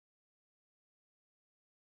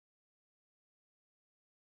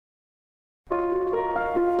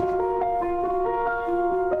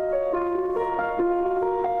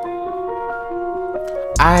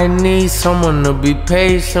I need someone to be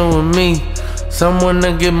patient with me, someone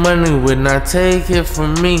to get money with, not take it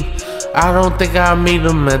from me. I don't think I'll meet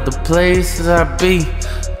them at the places I be.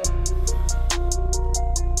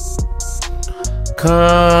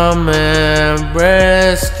 Come and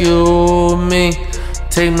rescue me.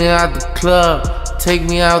 Take me out the club, take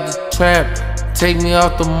me out the trap, take me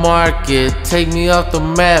off the market, take me off the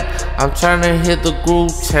map. I'm trying to hit the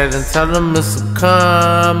group chat and tell them it's a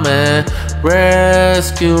come and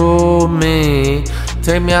rescue me.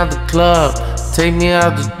 Take me out the club, take me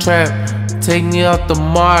out the trap, take me off the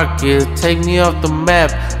market, take me off the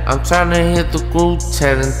map. I'm trying to hit the group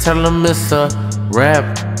chat and tell them it's a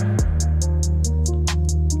rap.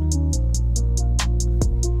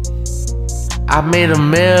 I made $1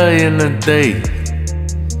 million a day.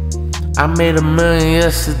 I made $1 million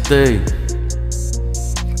yesterday.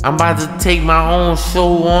 I'm about to take my own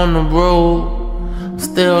show on the road.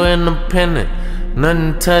 Still independent,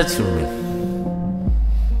 nothing touching me.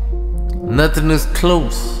 Nothing is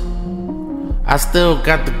close. I still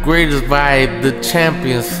got the greatest vibe, the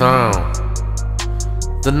champion sound,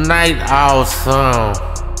 the night owl sound,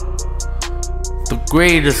 the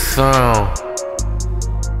greatest sound.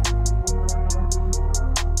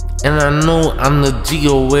 And I know I'm the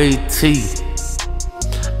GOAT.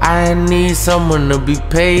 I need someone to be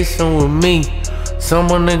patient with me,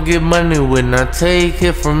 someone to get money with, not take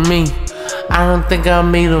it from me. I don't think I'll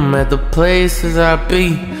meet them at the places I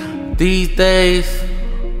be. These days,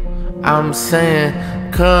 I'm saying,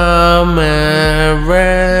 come and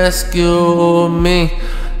rescue me.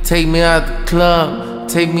 Take me out the club,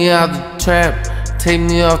 take me out the trap, take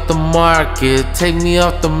me off the market, take me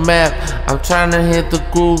off the map. I'm trying to hit the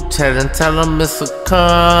group chat and tell them it's a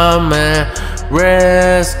come and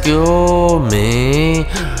rescue me.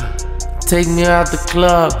 Take me out the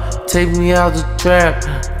club, take me out the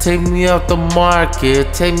trap, take me off the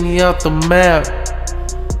market, take me off the map.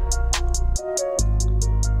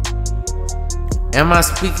 Am I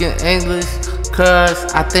speaking English? Cause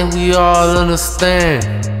I think we all understand.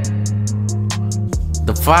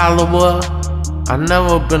 The follower, I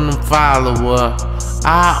never been a follower.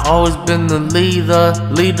 I always been the leader,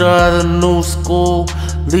 leader of the new school,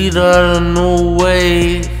 leader of the new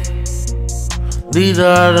wave, leader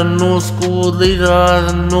of the new school, leader of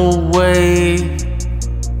the new wave.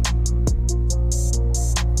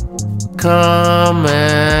 Come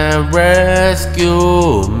and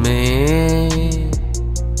rescue me.